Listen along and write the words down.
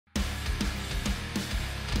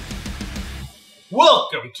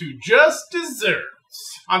Welcome to Just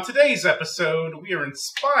Desserts. On today's episode, we are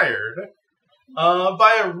inspired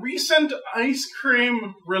by a recent ice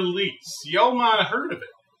cream release. Y'all might have heard of it.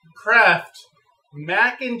 Kraft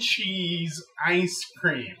mac and cheese ice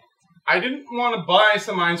cream. I didn't want to buy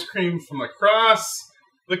some ice cream from across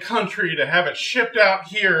the country to have it shipped out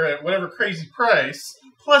here at whatever crazy price.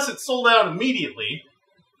 Plus, it sold out immediately.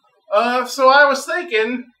 So I was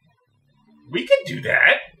thinking, we could do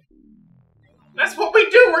that. That's what we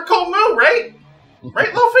do. We're Cult Moo, right?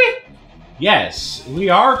 Right, Loafy? Yes, we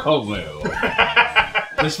are Cult Moo.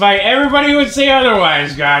 Despite everybody would say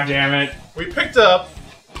otherwise, goddammit. We picked up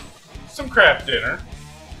some Kraft dinner.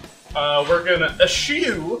 We're gonna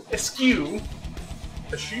eschew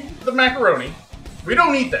the macaroni. We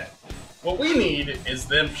don't need that. What we need is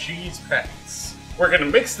them cheese packets. We're gonna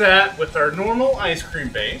mix that with our normal ice cream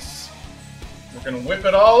base. We're gonna whip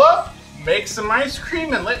it all up, make some ice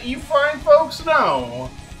cream, and let you fine folks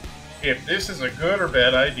know if this is a good or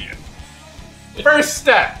bad idea. First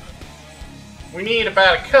step, we need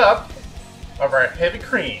about a cup of our heavy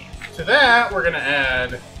cream. To that, we're gonna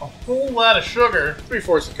add a whole lot of sugar,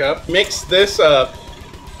 3/4 a cup. Mix this up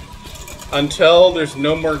until there's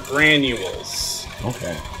no more granules.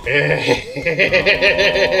 Okay.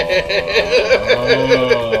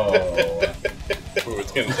 Ooh,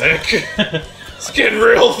 it's getting thick. It's getting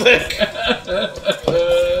real thick.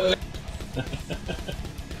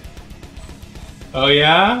 Oh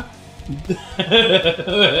yeah?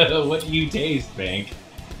 What do you taste, Bank?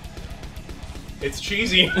 It's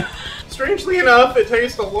cheesy. Strangely enough, it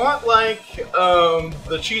tastes a lot like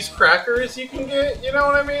the cheese crackers you can get. You know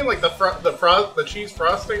what I mean? Like the cheese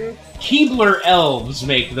frosting. Keebler elves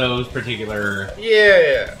make those particular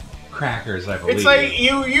crackers, I believe. It's like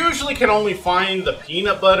you usually can only find the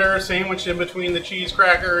peanut butter sandwiched in between the cheese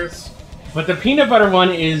crackers. But the peanut butter one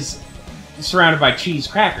is surrounded by cheese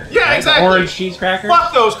crackers. Yeah, right? exactly. The orange cheese crackers.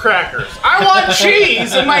 Fuck those crackers. I want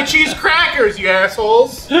cheese in my cheese crackers, you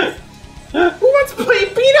assholes. Who wants to play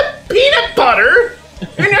peanut butter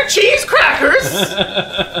in their cheese crackers?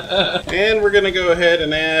 And we're gonna go ahead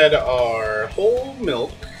and add our whole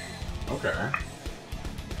milk. Okay.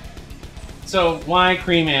 So why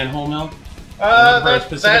cream and whole milk?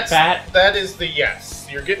 That is the yes.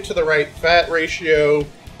 You're getting to the right fat ratio.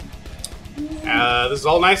 This is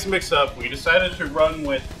all nice and mixed up. We decided to run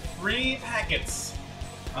with 3 packets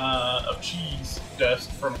of cheese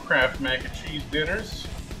dust from Kraft mac and cheese dinners.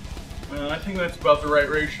 I think that's about the right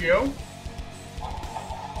ratio.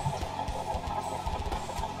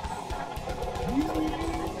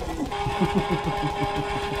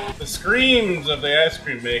 The screams of the ice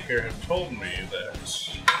cream maker have told me that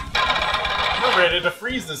we're ready to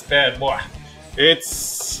freeze this bad boy.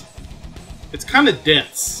 It's kind of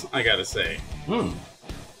dense, I gotta say.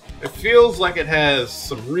 It feels like it has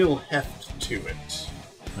some real heft to it.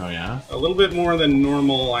 Oh yeah? A little bit more than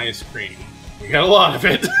normal ice cream. We got a lot of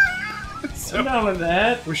it. So, I'm down with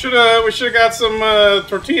that. We should have got some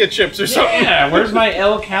tortilla chips or something. Yeah, where's my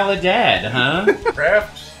El Caladad, huh?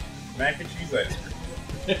 Kraft mac and cheese ice cream.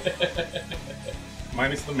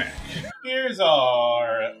 Minus the mac. Here's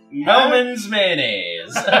our Hellman's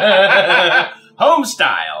mayonnaise. Home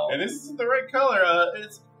style. And this isn't the right color.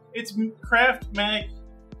 It's Kraft mac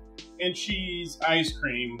and cheese ice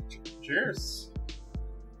cream. Cheers.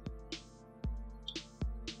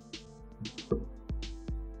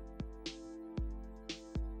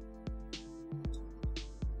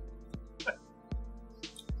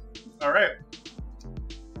 All right.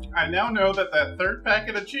 I now know that 3rd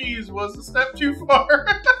packet of cheese was a step too far.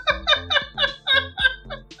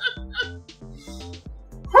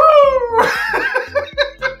 Woo!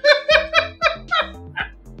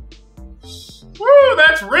 Woo!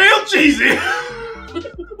 That's real cheesy.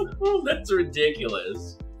 That's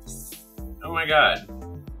ridiculous. Oh my god.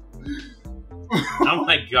 Oh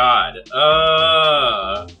my god.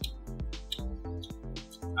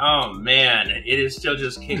 Oh man, it is still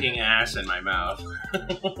just kicking ass in my mouth.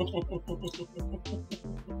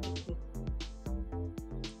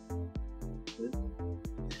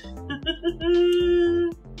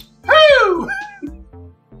 Woo!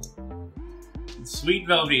 Sweet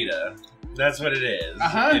Velveeta. That's what it is.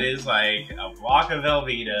 It is like a block of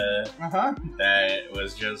Velveeta that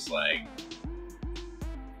was just like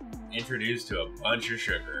introduced to a bunch of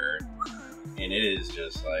sugar, and it is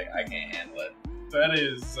just like, I can't handle it. That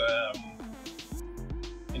is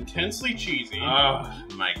intensely cheesy. Oh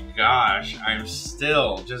my gosh, I'm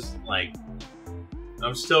still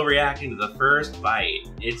reacting to the first bite.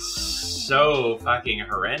 It's so fucking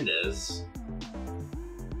horrendous.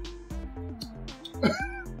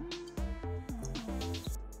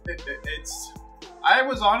 It's I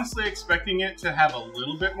was honestly expecting it to have a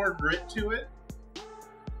little bit more grit to it.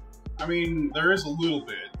 I mean, there is a little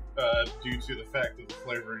bit, due to the fact of the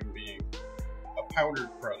flavoring being a powdered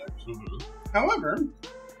product. However,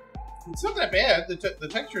 it's not that bad. The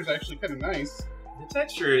texture is actually kind of nice. The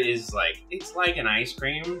texture is like, it's like an ice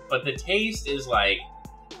cream, but the taste is like,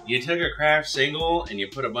 you took a Kraft single and you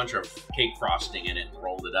put a bunch of cake frosting in it and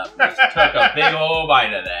rolled it up. And just took a big old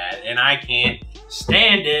bite of that, and I can't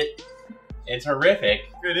stand it. It's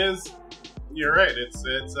horrific. It is. You're right. It's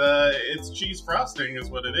cheese frosting is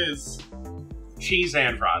what it is. Cheese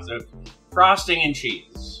and frosting. Frosting and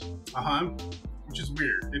cheese. Which is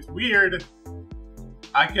weird. It's weird.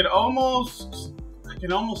 I can almost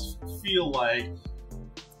feel like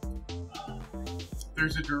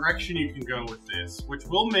there's a direction you can go with this, which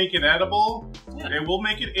will make it edible. Yeah. It will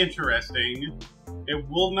make it interesting. It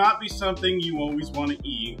will not be something you always want to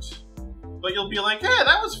eat, but you'll be like, "Hey,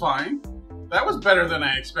 that was fine. That was better than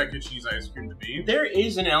I expected cheese ice cream to be." There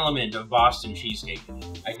is an element of Boston cheesecake in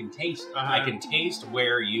it. I can taste. I can taste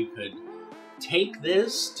where you could take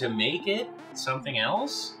this to make it something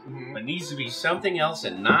else, but it needs to be something else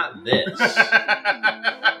and not this.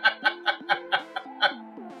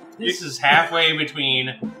 This is halfway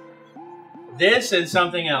between this and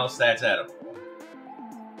something else that's edible.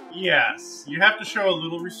 Yes, you have to show a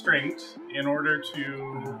little restraint in order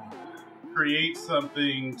to create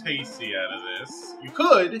something tasty out of this. You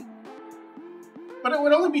could, but it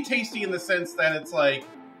would only be tasty in the sense that it's like,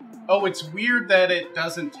 oh, it's weird that it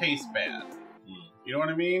doesn't taste bad. You know what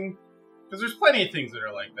I mean? Because there's plenty of things that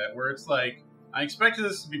are like that, where it's like, I expected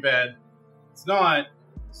this to be bad, it's not,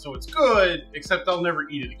 so it's good, except I'll never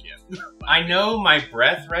eat it again. I know my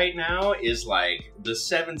breath right now is like the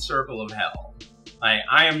seventh circle of hell.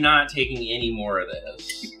 I am not taking any more of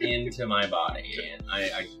this into my body, and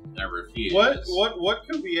I refuse. What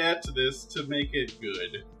could we add to this to make it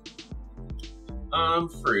good?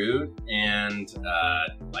 Fruit and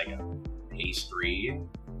like a pastry.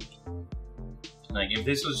 Like if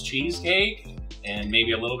this was cheesecake and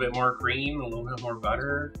maybe a little bit more cream, a little bit more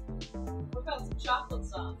butter. What about some chocolate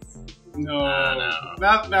sauce? No,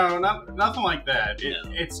 nothing like that.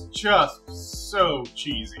 It's just so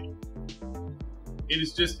cheesy. It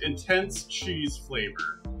is just intense cheese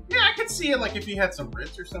flavor. Yeah, I could see it like if you had some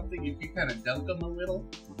Ritz or something, if you kind of dunk them a little.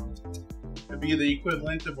 It'd be the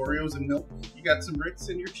equivalent of Oreos and milk. You got some Ritz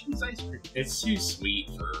in your cheese ice cream. It's too sweet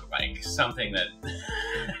for like something that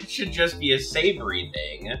should just be a savory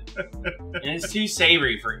thing. And it's too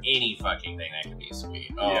savory for any fucking thing that can be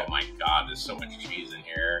sweet. Oh yeah. My god, there's so much cheese in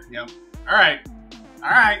here. Yep. Alright.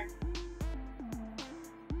 Alright.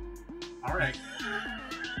 Alright.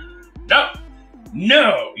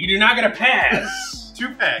 No! You do not get a pass!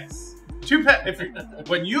 2 packs.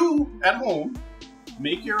 When you, at home,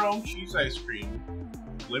 make your own cheese ice cream,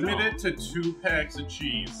 limit it to 2 packs of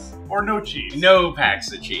cheese. Or no cheese. No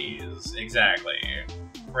packs of cheese. Exactly.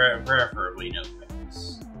 Preferably no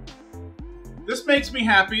packs. This makes me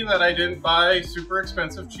happy that I didn't buy super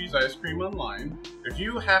expensive cheese ice cream online. If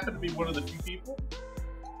you happen to be one of the few people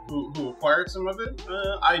who acquired some of it,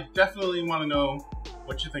 I definitely want to know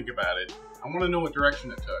what you think about it. I want to know what direction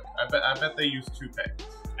it took. I bet they used 2 packs.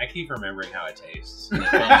 I keep remembering how it tastes. And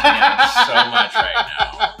it bumps me out so much right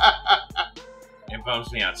now. It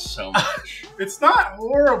bumps me out so much. It's not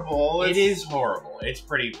horrible. It is horrible. It's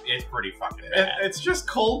pretty fucking bad. It's just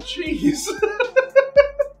cold cheese.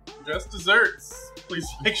 Just desserts. Please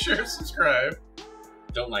like, share, subscribe.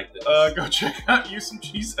 Don't like this. Go check out some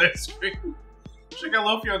cheese ice cream. Check out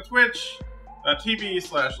Loafy on Twitch.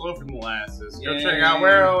 TV/Loafy Molasses. Go check out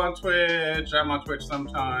Wero on Twitch. I'm on Twitch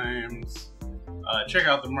sometimes. Check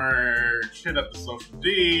out the merch. Hit up the social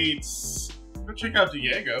deets. Go check out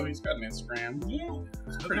Diego. He's got an Instagram. Yeah.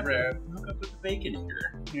 It's pretty rad. Hook up with the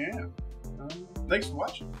Baconator. Yeah. Thanks for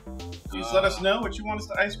watching. Please let us know what you want us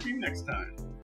to ice cream next time.